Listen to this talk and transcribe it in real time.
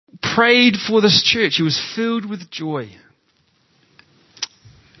prayed for this church. He was filled with joy.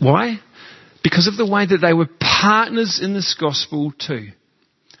 Why? Because of the way that they were partners in this gospel too.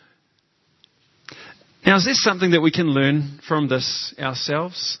 Now, is there something that we can learn from this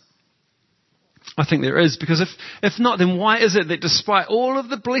ourselves? I think there is, because if not, then why is it that despite all of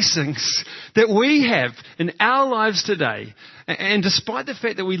the blessings that we have in our lives today, and despite the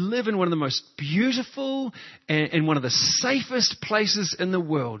fact that we live in one of the most beautiful and one of the safest places in the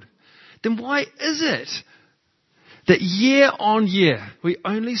world, then why is it that year on year we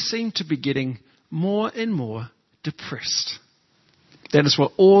only seem to be getting more and more depressed? That is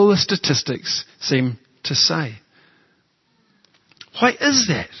what all the statistics seem to say. Why is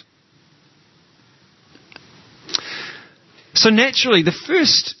that? So naturally, the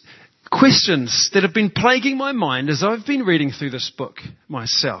first questions that have been plaguing my mind as I've been reading through this book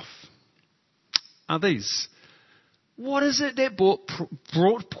myself are these. What is it that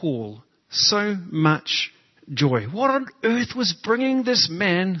brought Paul so much joy? What on earth was bringing this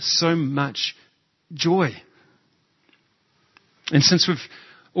man so much joy? And since we've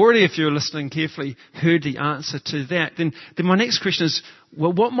already, if you're listening carefully, heard the answer to that, then my next question is,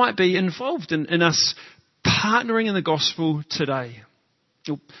 well, what might be involved in us partnering in the gospel today?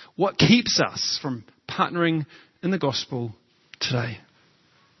 What keeps us from partnering in the gospel today?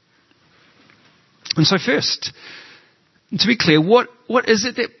 And so first, to be clear, what is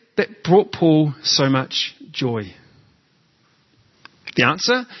it that brought Paul so much joy? The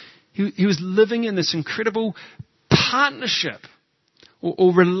answer, he was living in this incredible partnership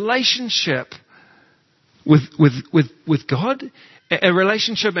or relationship with God, a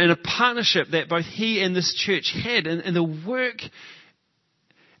relationship and a partnership that both he and this church had in the work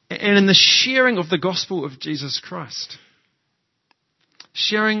and in the sharing of the gospel of Jesus Christ.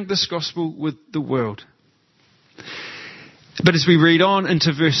 Sharing this gospel with the world. But as we read on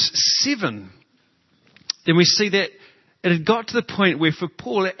into verse 7, then we see that it had got to the point where for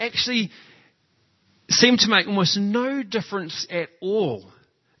Paul it actually seemed to make almost no difference at all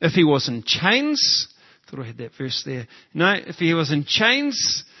if he was in chains. Thought I had that verse there. No, if he was in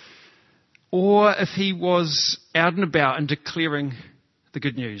chains or if he was out and about and declaring the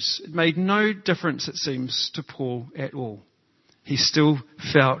good news. It made no difference, it seems, to Paul at all. He still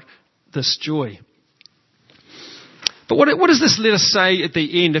felt this joy. But what does this letter say at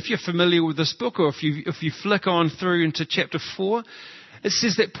the end? If you're familiar with this book, or if you flick on through into chapter 4, it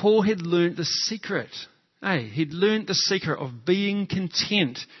says that Paul had learnt the secret. He'd learnt the secret of being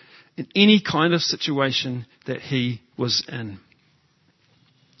content in any kind of situation that he was in.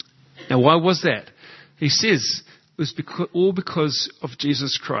 Now, why was that? He says it was all because of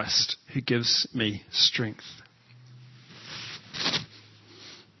Jesus Christ who gives me strength.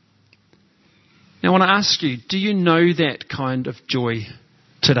 Now, I want to ask you, do you know that kind of joy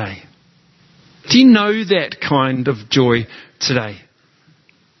today? Do you know that kind of joy today?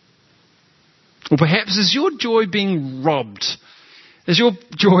 Or perhaps is your joy being robbed? Is your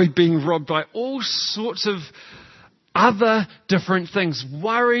joy being robbed by all sorts of other different things,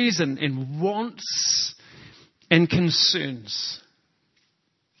 worries and wants and concerns?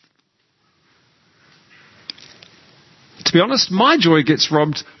 To be honest, my joy gets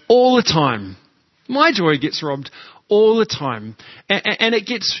robbed all the time. My joy gets robbed all the time. And it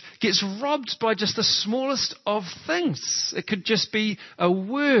gets robbed by just the smallest of things. It could just be a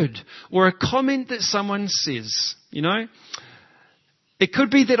word or a comment that someone says, you know. It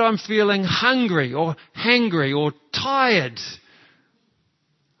could be that I'm feeling hungry or hangry or tired,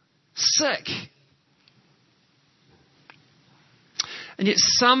 sick. And yet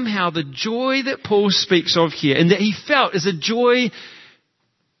somehow the joy that Paul speaks of here and that he felt is a joy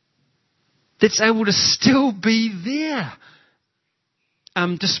that's able to still be there.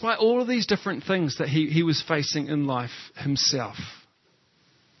 Despite all of these different things that he was facing in life himself.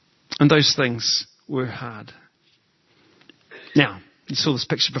 And those things were hard. Now, you saw this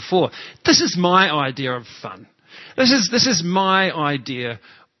picture before. This is my idea of fun. This is my idea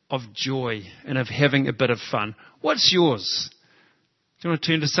of joy and of having a bit of fun. What's yours? Do you want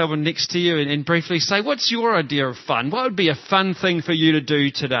to turn to someone next to you and briefly say, what's your idea of fun? What would be a fun thing for you to do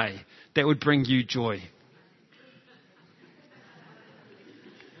today that would bring you joy?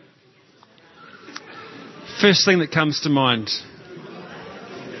 First thing that comes to mind.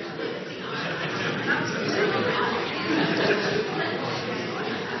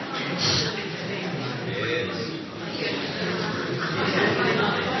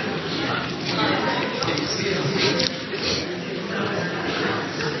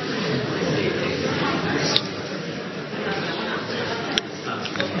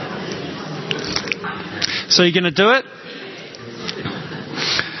 So you're going to do it?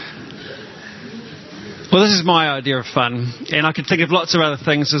 Well, this is my idea of fun, and I could think of lots of other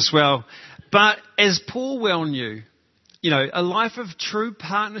things as well. But as Paul well knew, a life of true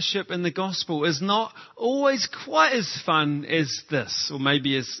partnership in the gospel is not always quite as fun as this, or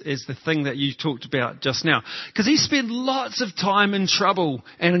maybe as the thing that you talked about just now. Because he spent lots of time in trouble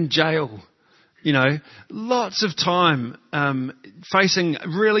and in jail. Lots of time facing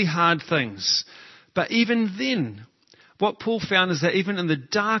really hard things. But even then, what Paul found is that even in the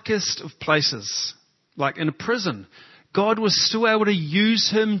darkest of places, like in a prison, God was still able to use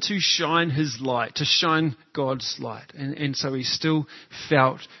him to shine his light, to shine God's light. And so he still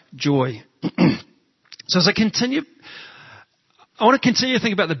felt joy. So as I want to continue to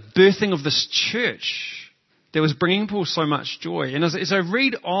think about the birthing of this church that was bringing Paul so much joy. And as I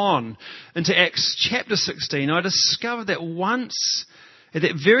read on into Acts chapter 16, I discovered that once at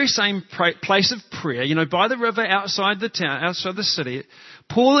that very same place of prayer, by the river outside the town, outside the city,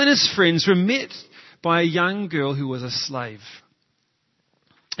 Paul and his friends were met by a young girl who was a slave.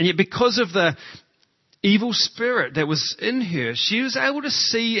 And yet because of the evil spirit that was in her, she was able to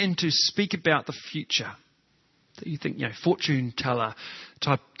see and to speak about the future. That you think, fortune teller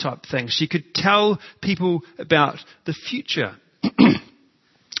type thing. She could tell people about the future.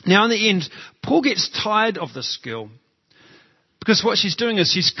 Now in the end, Paul gets tired of this girl. Because what she's doing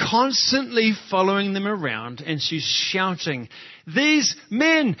is she's constantly following them around and she's shouting, "These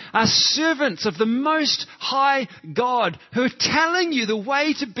men are servants of the Most High God who are telling you the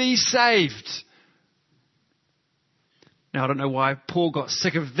way to be saved." Now, I don't know why Paul got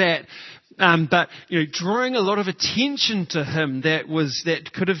sick of that, but drawing a lot of attention to him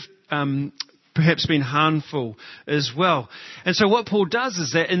that could have perhaps been harmful as well. And so what Paul does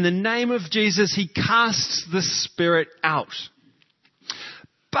is that in the name of Jesus, he casts the spirit out.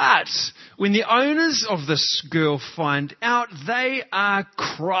 But when the owners of this girl find out, they are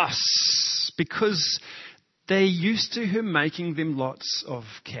cross because they're used to her making them lots of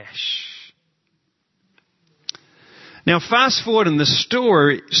cash. Now fast forward in the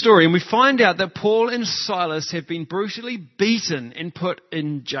story and we find out that Paul and Silas have been brutally beaten and put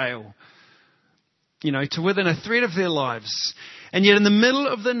in jail. To within a threat of their lives. And yet in the middle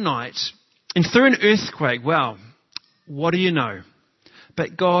of the night and through an earthquake, what do you know?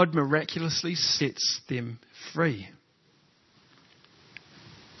 But God miraculously sets them free.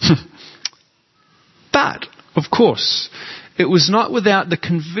 But, of course, it was not without the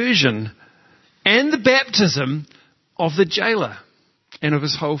conversion and the baptism of the jailer and of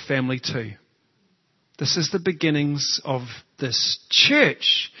his whole family too. This is the beginnings of this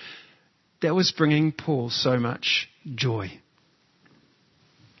church that was bringing Paul so much joy.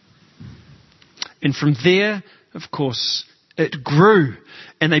 And from there, of course, it grew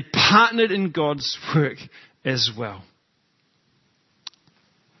and they partnered in God's work as well.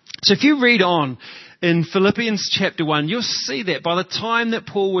 So if you read on in Philippians chapter 1, you'll see that by the time that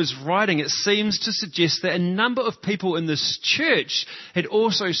Paul was writing, it seems to suggest that a number of people in this church had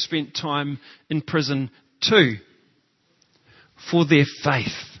also spent time in prison too for their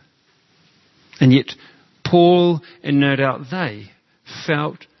faith. And yet Paul, and no doubt they,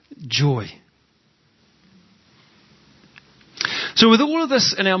 felt joy. So with all of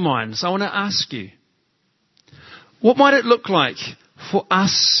this in our minds, I want to ask you, what might it look like for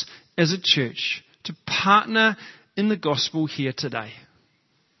us as a church to partner in the gospel here today?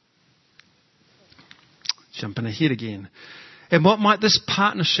 Jumping ahead again. And what might this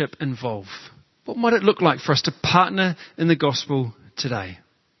partnership involve? What might it look like for us to partner in the gospel today?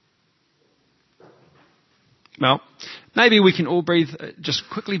 Well, maybe we can all just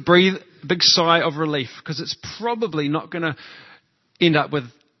quickly breathe a big sigh of relief, because it's probably not going to end up with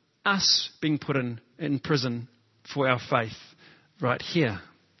us being put in prison for our faith right here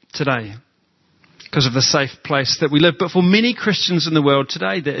today because of the safe place that we live. But for many Christians in the world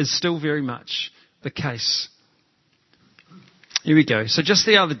today, that is still very much the case. Here we go. So just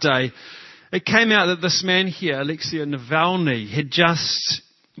the other day, it came out that this man here, Alexei Navalny, had just,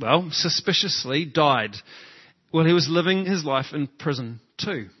 suspiciously died while he was living his life in prison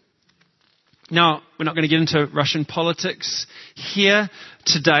too. Now, we're not going to get into Russian politics here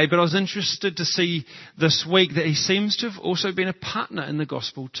today, but I was interested to see this week that he seems to have also been a partner in the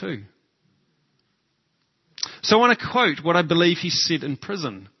gospel too. So I want to quote what I believe he said in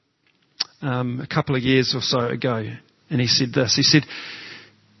prison a couple of years or so ago. And he said this. He said,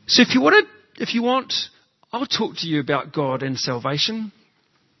 "So if you want, I'll talk to you about God and salvation.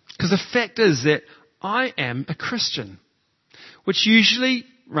 Because the fact is that I am a Christian, which usually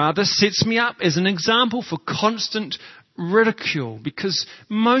rather sets me up as an example for constant ridicule, because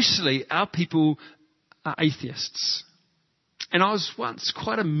mostly our people are atheists. And I was once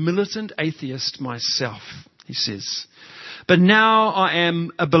quite a militant atheist myself, he says. But now I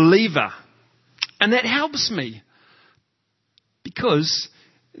am a believer. And that helps me. Because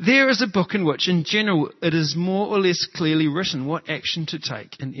there is a book in which, in general, it is more or less clearly written what action to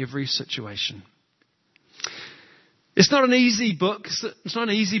take in every situation. It's not an easy book. It's not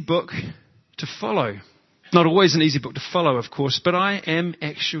an easy book to follow. Not always an easy book to follow, of course, but I am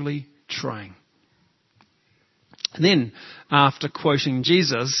actually trying. And then, after quoting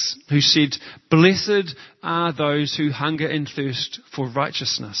Jesus, who said, "Blessed are those who hunger and thirst for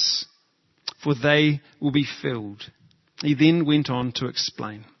righteousness, for they will be filled." He then went on to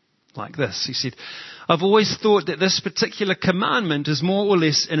explain like this. He said, "I've always thought that this particular commandment is more or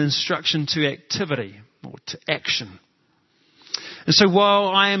less an instruction to activity or to action. And so while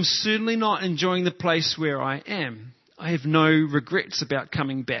I am certainly not enjoying the place where I am, I have no regrets about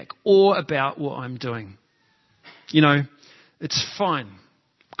coming back or about what I'm doing. You know, it's fine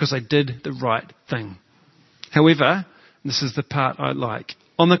because I did the right thing. However," this is the part I like,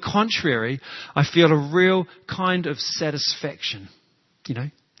 "on the contrary, I feel a real kind of satisfaction,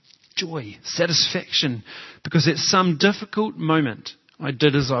 joy, satisfaction, because at some difficult moment I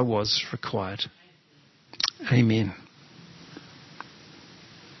did as I was required." Amen.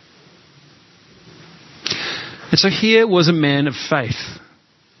 And so here was a man of faith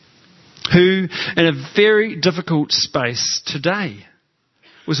who, in a very difficult space today,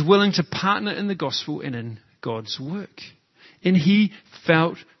 was willing to partner in the gospel and in God's work. And he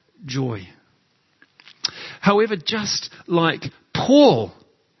felt joy. However, just like Paul,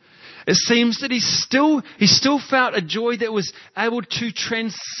 it seems that he still felt a joy that was able to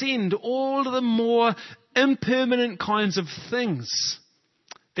transcend all of the more impermanent kinds of things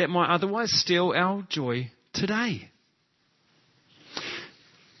that might otherwise steal our joy today.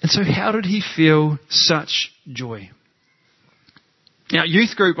 And so how did he feel such joy? Now,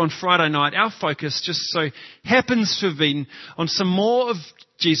 youth group on Friday night, our focus just so happens to have been on some more of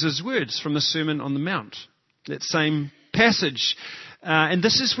Jesus' words from the Sermon on the Mount, that same passage. And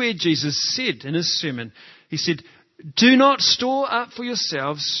this is where Jesus said in his sermon, he said, "Do not store up for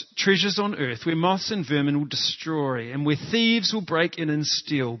yourselves treasures on earth where moths and vermin will destroy and where thieves will break in and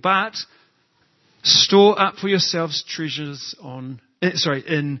steal, but store up for yourselves treasures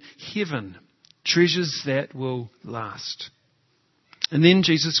in heaven, treasures that will last." And then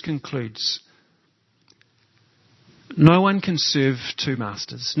Jesus concludes, no one can serve two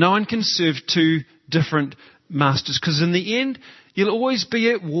masters. No one can serve two different masters, because in the end, you'll always be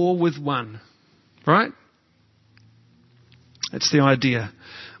at war with one. Right? That's the idea.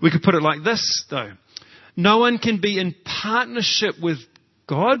 We could put it like this, though. No one can be in partnership with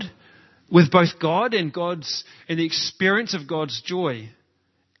God, with both God and the experience of God's joy,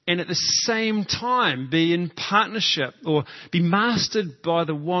 and at the same time be in partnership or be mastered by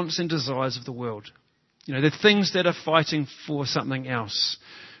the wants and desires of the world. The things that are fighting for something else,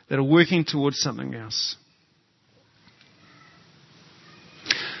 that are working towards something else.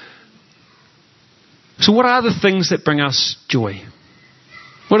 So what are the things that bring us joy?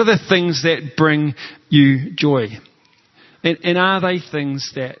 What are the things that bring you joy? And are they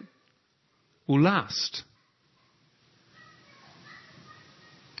things that will last?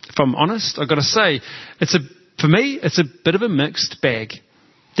 If I'm honest, I've got to say, for me, it's a bit of a mixed bag.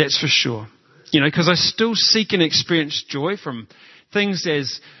 That's for sure. Because I still seek and experience joy from things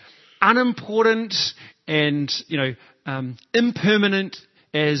as unimportant and, impermanent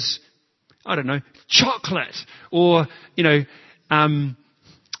as, chocolate or,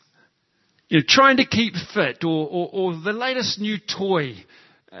 trying to keep fit or the latest new toy,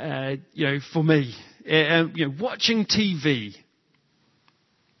 for me, watching TV.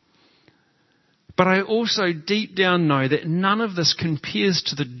 But I also deep down know that none of this compares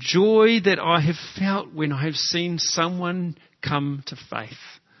to the joy that I have felt when I have seen someone come to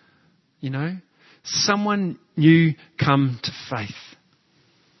faith. Someone new come to faith.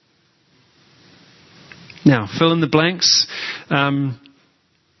 Now, fill in the blanks.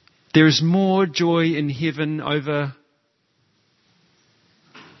 There is more joy in heaven over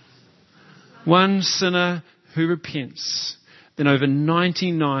one sinner who repents than over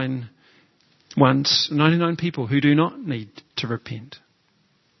 99 people who do not need to repent,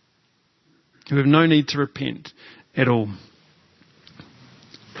 who have no need to repent at all.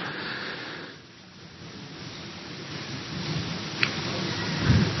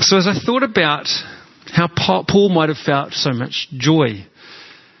 So as I thought about how Paul might have felt so much joy,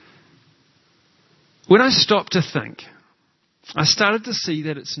 when I stopped to think, I started to see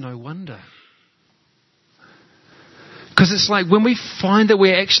that it's no wonder. Because it's like when we find that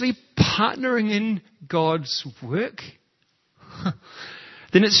we're actually partnering in God's work,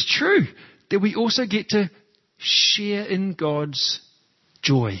 then it's true that we also get to share in God's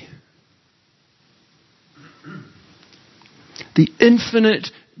joy. The infinite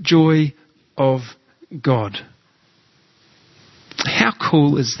joy of God. How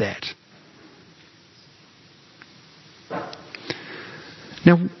cool is that?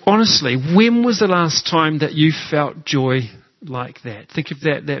 Now, honestly, when was the last time that you felt joy like that? Think of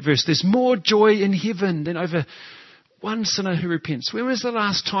that verse. There's more joy in heaven than over one sinner who repents. When was the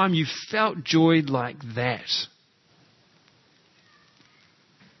last time you felt joy like that?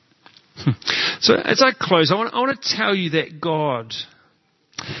 So as I close, I want to tell you that God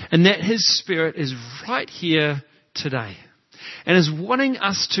and that His Spirit is right here today and is wanting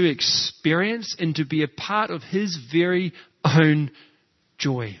us to experience and to be a part of His very own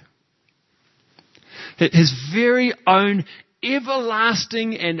joy. His very own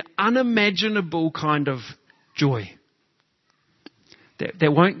everlasting and unimaginable kind of joy.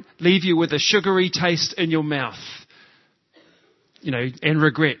 That won't leave you with a sugary taste in your mouth, and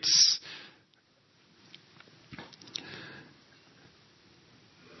regrets.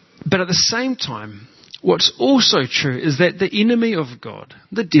 But at the same time, what's also true is that the enemy of God,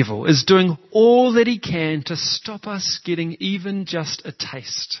 the devil, is doing all that he can to stop us getting even just a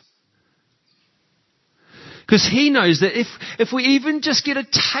taste. Because he knows that if we even just get a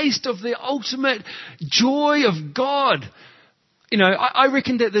taste of the ultimate joy of God, I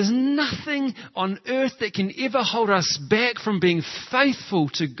reckon that there's nothing on earth that can ever hold us back from being faithful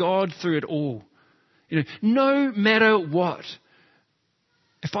to God through it all. No matter what.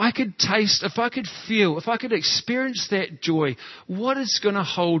 If I could taste, if I could feel, if I could experience that joy, what is going to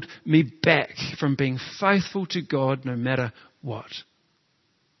hold me back from being faithful to God no matter what?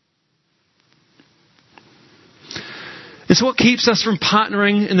 It's what keeps us from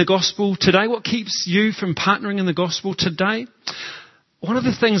partnering in the gospel today. What keeps you from partnering in the gospel today? One of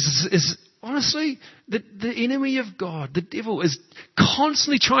the things is honestly, the enemy of God, the devil, is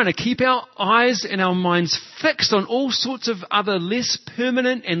constantly trying to keep our eyes and our minds fixed on all sorts of other less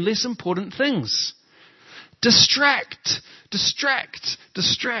permanent and less important things. Distract.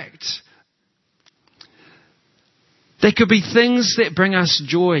 They could be things that bring us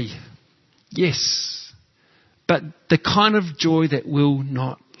joy. Yes. But the kind of joy that will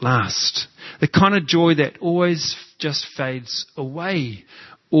not last. The kind of joy that always just fades away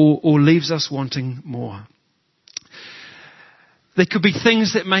or leaves us wanting more. They could be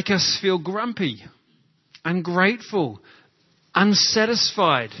things that make us feel grumpy, ungrateful,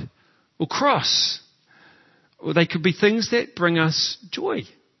 unsatisfied, or cross. Or they could be things that bring us joy,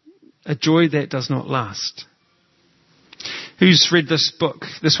 a joy that does not last. Who's read this book,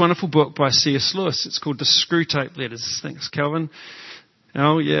 this wonderful book by C.S. Lewis? It's called The Screwtape Letters. Thanks, Calvin.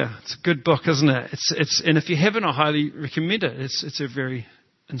 Oh yeah, it's a good book, isn't it? And if you haven't, I highly recommend it. It's a very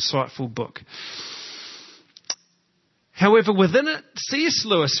insightful book. However, within it, C.S.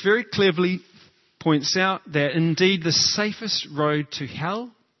 Lewis very cleverly points out that indeed the safest road to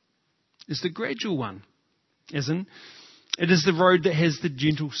hell is the gradual one. As in, it is the road that has the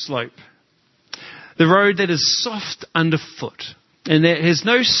gentle slope. The road that is soft underfoot. And that has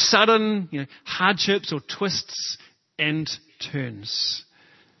no sudden hardships or twists and turns.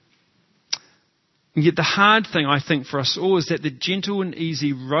 And yet the hard thing, I think, for us all is that the gentle and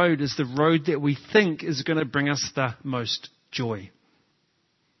easy road is the road that we think is going to bring us the most joy.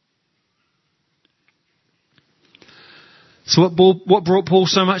 So what brought Paul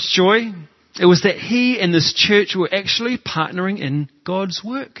so much joy? It was that he and this church were actually partnering in God's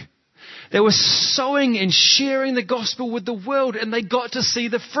work. They were sowing and sharing the gospel with the world, and they got to see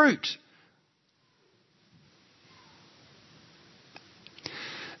the fruit.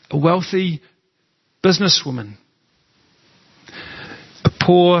 A wealthy businesswoman, a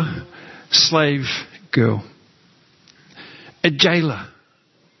poor slave girl, a jailer,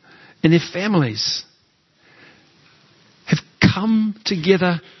 and their families have come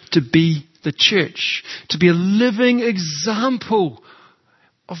together to be the church, to be a living example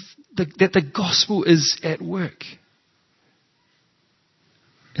of that the gospel is at work.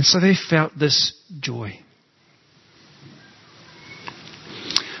 And so they felt this joy.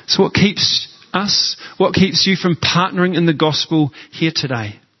 So what keeps you from partnering in the gospel here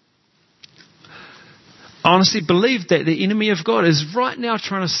today? I honestly believe that the enemy of God is right now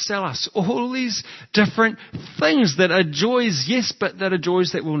trying to sell us all these different things that are joys, yes, but that are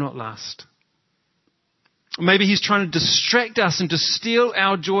joys that will not last. Maybe he's trying to distract us and to steal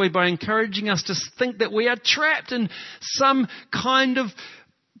our joy by encouraging us to think that we are trapped in some kind of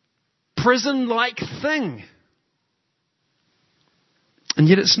prison-like thing. And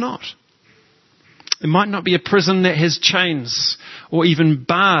yet it's not. It might not be a prison that has chains or even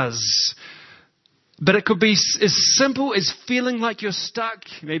bars. But it could be as simple as feeling like you're stuck.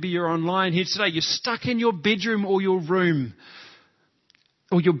 Maybe you're online here today. You're stuck in your bedroom or your room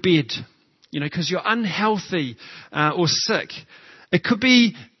or your bed, because you're unhealthy or sick. It could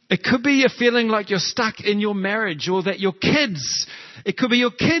be a feeling like you're stuck in your marriage, or that your kids, it could be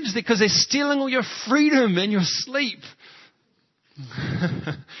your kids because they're stealing all your freedom and your sleep.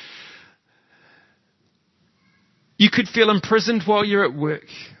 You could feel imprisoned while you're at work.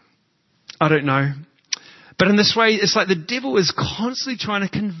 I don't know. But in this way, it's like the devil is constantly trying to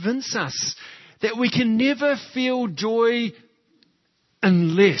convince us that we can never feel joy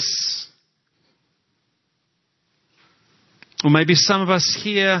unless. Or maybe for some of us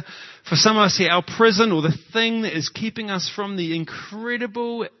here, our prison or the thing that is keeping us from the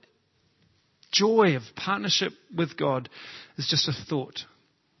incredible joy of partnership with God is just a thought.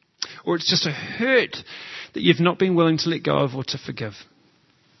 Or it's just a hurt that you've not been willing to let go of or to forgive.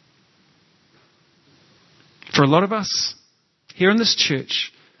 For a lot of us, here in this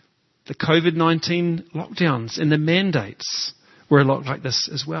church, the COVID-19 lockdowns and the mandates were a lot like this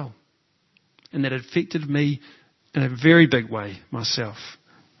as well. And that affected me in a very big way myself.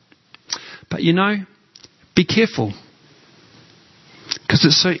 But be careful. Because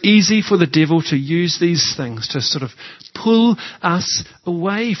it's so easy for the devil to use these things to sort of pull us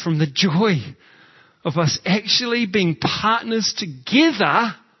away from the joy of us actually being partners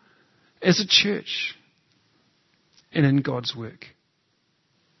together as a church and in God's work.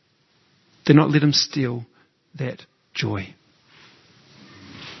 Do not let him steal that joy.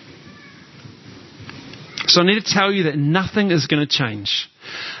 So I need to tell you that nothing is going to change.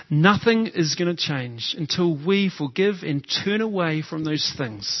 Nothing is going to change until we forgive and turn away from those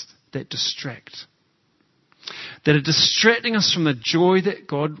things that distract. That are distracting us from the joy that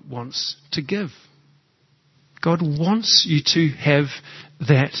God wants to give. God wants you to have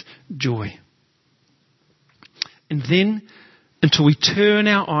that joy. And then, until we turn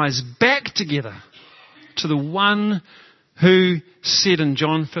our eyes back together to the one who said in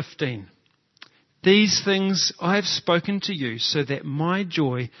John 15, "These things I have spoken to you so that my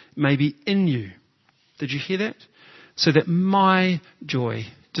joy may be in you." Did you hear that? So that my joy,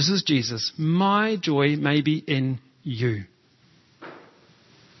 this is Jesus, my joy may be in you.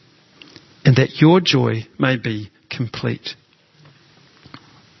 And that your joy may be complete.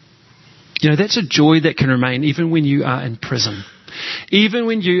 That's a joy that can remain even when you are in prison. Even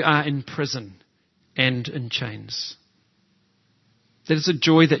when you are in prison and in chains. That is a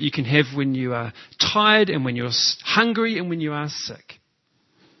joy that you can have when you are tired and when you're hungry and when you are sick.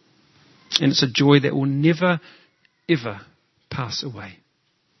 And it's a joy that will never, ever pass away.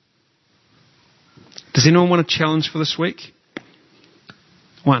 Does anyone want a challenge for this week?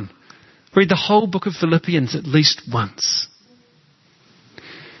 1. Read the whole book of Philippians at least once.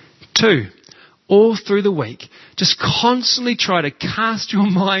 2. All through the week, just constantly try to cast your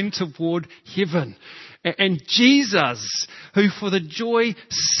mind toward heaven. And Jesus, who for the joy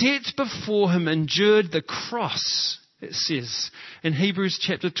set before him endured the cross, it says in Hebrews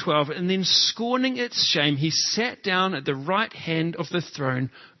chapter 12, and then scorning its shame, he sat down at the right hand of the throne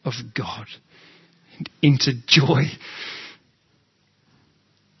of God and entered joy.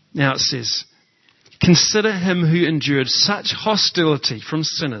 Now it says, consider him who endured such hostility from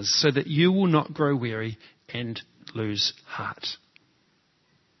sinners so that you will not grow weary and lose heart.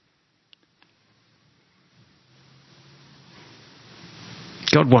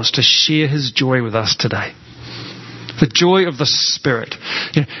 God wants to share his joy with us today. The joy of the Spirit.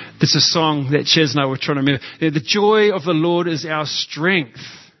 There's a song that Chaz and I were trying to remember. The joy of the Lord is our strength.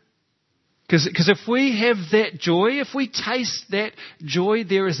 Because if we have that joy, if we taste that joy,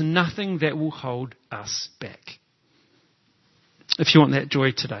 there is nothing that will hold us back. If you want that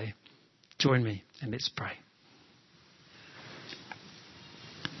joy today, join me and let's pray.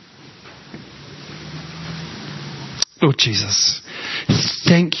 Lord Jesus,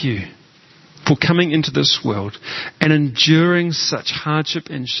 thank you for coming into this world and enduring such hardship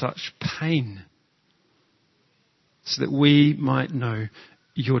and such pain so that we might know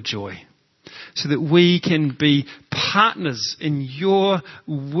your joy, so that we can be partners in your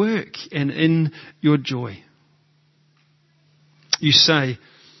work and in your joy. You say,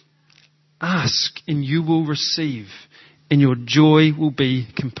 ask and you will receive and your joy will be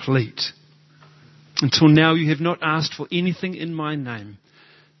complete. Until now you have not asked for anything in my name,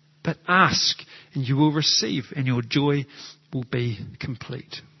 but ask and you will receive and your joy will be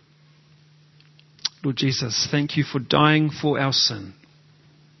complete. Lord Jesus, thank you for dying for our sin.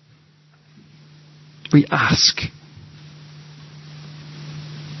 We ask,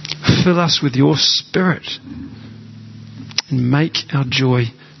 fill us with your Spirit and make our joy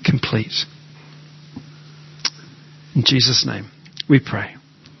complete. In Jesus' name we pray.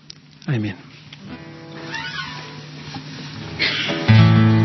 Amen.